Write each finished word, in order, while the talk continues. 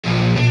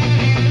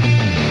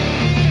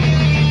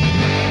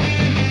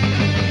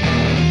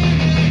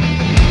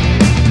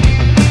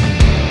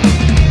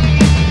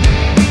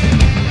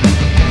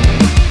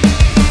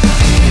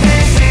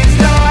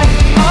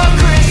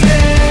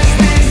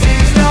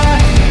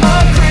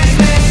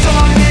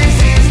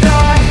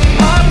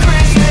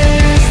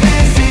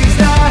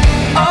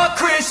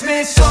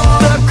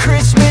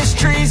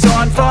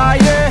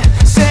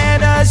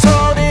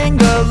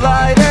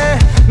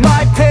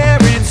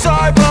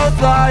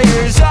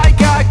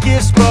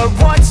just but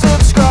 1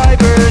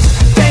 subscribers.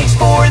 Thanks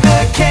for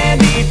the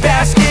candy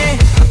basket.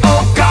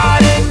 Oh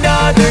god,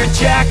 another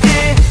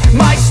jacket.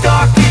 My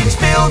stocking's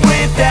filled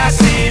with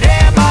acid.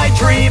 Am I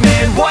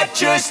dreaming? What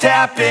just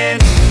happened?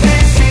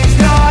 This is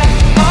not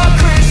a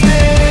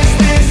Christmas.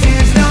 This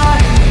is not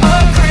a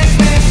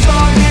Christmas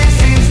song. This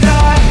is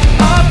not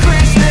a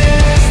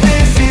Christmas.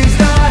 This is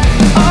not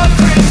a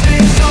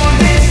Christmas song.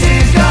 This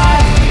is not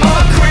a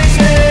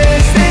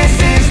Christmas. This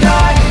is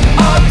not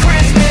a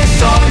Christmas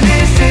song.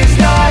 This is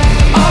not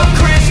a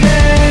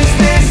Christmas.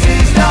 This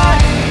is not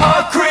a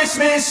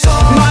Christmas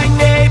song. My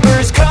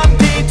neighbors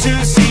compete to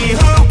see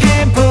who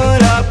can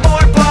put up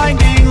more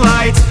blinding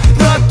lights.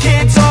 The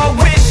kids all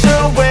wish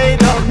away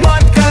the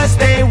month 'cause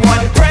they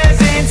want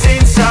presents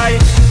in sight.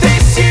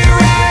 This year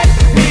had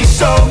me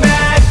so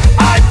mad.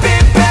 I've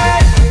been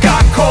bad,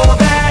 got coal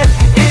that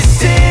is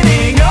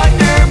sitting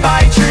under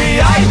my tree.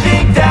 I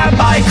think that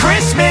my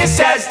Christmas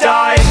has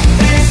died.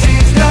 This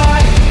is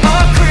not a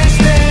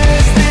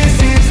Christmas. This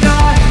is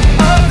not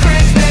a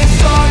Christmas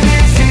song.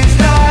 This is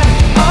not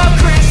a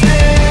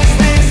Christmas.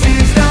 This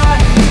is not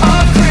a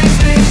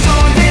Christmas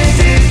song. This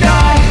is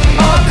not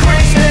a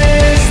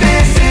Christmas.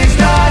 This is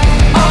not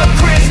a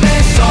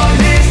Christmas song.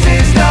 This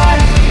is not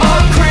a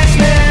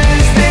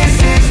Christmas. This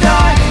is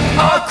not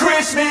a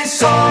Christmas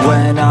song.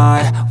 When I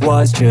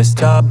was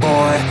just a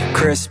boy,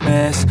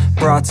 Christmas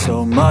brought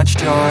so much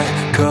joy.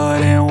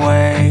 Couldn't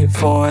wait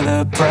for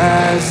the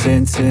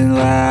presents and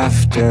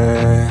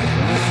laughter.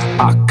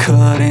 I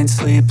couldn't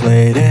sleep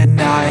late at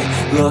night,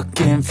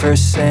 looking for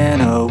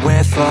Santa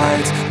with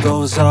lights.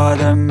 Those are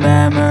the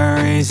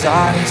memories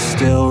I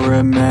still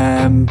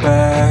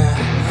remember.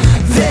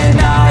 Then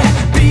I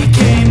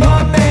became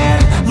a man,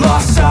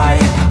 lost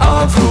sight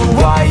of who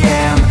I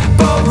am.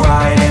 But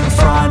right in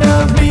front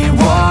of me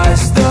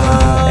was the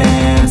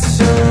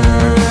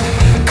answer.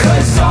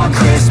 'Cause on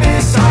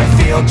Christmas I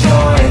feel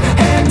joy,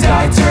 and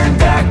I turn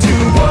back to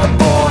a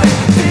boy.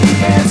 The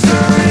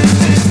answer is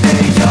to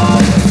stay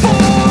young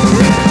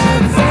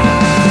forever.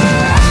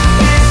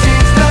 This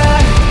is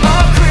not a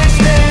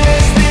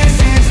Christmas. This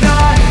is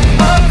not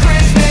a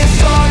Christmas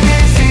song.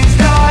 This is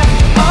not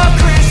a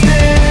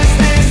Christmas.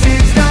 This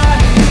is not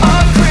a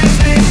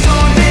Christmas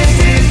song. This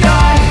is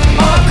not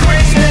a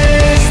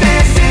Christmas.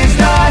 This is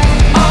not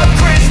a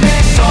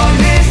Christmas song.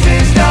 This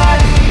is not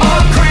a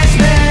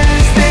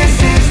Christmas. This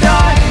is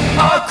not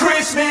a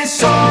Christmas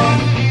song.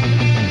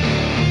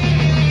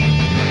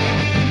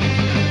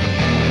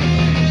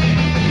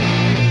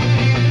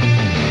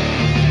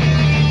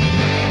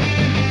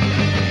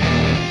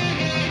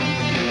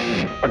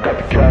 I got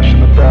the cash in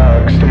the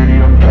bag,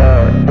 stadium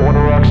packed. Born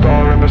a rock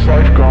star in this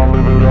life, gonna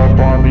live it up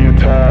on the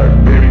attack.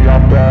 Baby,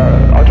 I'm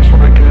bad, I just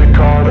wanna get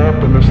caught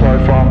up in this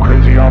life. I'm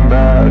crazy, I'm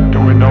mad,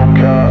 doing no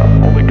cap.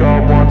 Only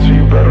God wants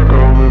you, better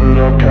go live it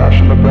up. Cash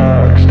in the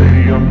bag,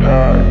 stadium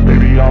packed.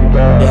 Baby, I'm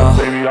bad,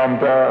 baby, I'm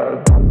bad.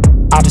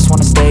 I just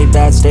wanna stay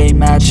bad, stay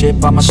mad.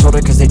 Shit on my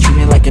shoulder 'cause they treat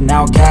me like an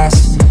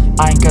outcast.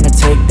 I ain't gonna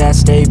take that,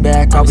 stay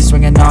back. I'll be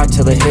swinging hard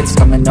till the hits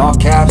come in all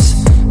caps.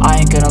 I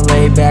ain't gonna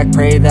lay back,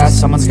 pray that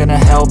someone's gonna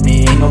help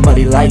me. Ain't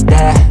nobody like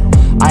that.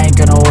 I ain't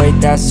gonna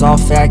wait, that's all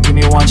fact. Give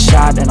me one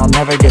shot and I'll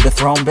never get the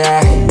throne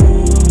back.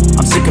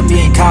 I'm sick of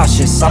being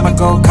cautious, I'ma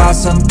go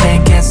cause some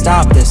pain, can't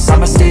stop this.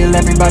 I'ma steal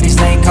everybody's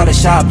lane, call it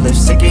shoplift.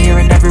 Sick of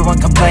hearing everyone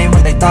complain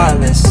when they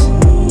thoughtless.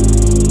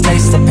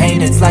 Taste the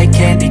pain, it's like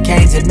candy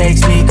canes. It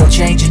makes me go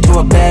change into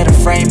a better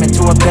frame,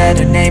 into a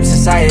better name.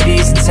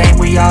 Society's insane,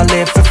 we all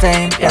live for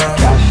fame, yeah.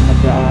 Cash in the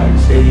bag,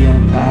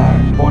 stadium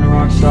packed. Born a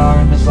rock star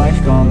in this life,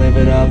 gonna live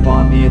it up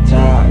on the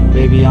attack.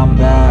 Baby, I'm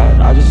bad,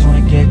 I just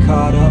wanna get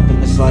caught up in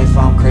this life.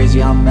 I'm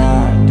crazy, I'm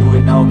mad, do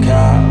it no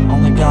cap.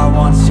 Only God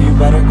wants you,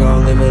 better go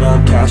live it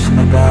up. Cash in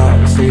the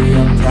bag,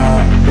 stadium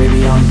packed.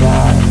 Baby, I'm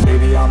bad, baby,